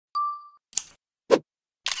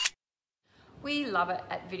We love it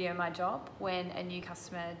at Video My Job when a new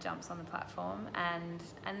customer jumps on the platform and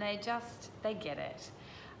they get it.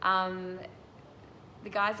 The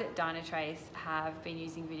guys at Dynatrace have been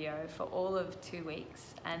using video for all of 2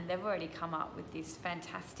 weeks, and they've already come up with this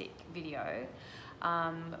fantastic video,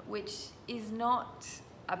 which is not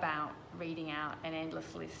about reading out an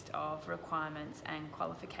endless list of requirements and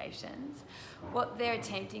qualifications. What they're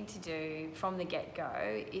attempting to do from the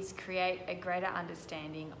get-go is create a greater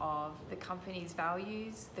understanding of the company's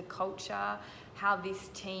values, the culture, how this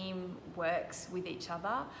team works with each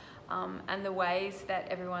other, and the ways that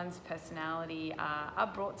everyone's personality are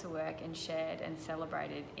brought to work and shared and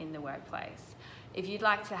celebrated in the workplace. If you'd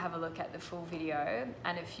like to have a look at the full video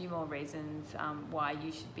and a few more reasons why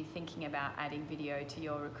you should be thinking about adding video to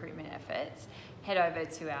your recruitment efforts, head over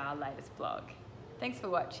to our latest blog. Thanks for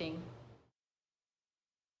watching.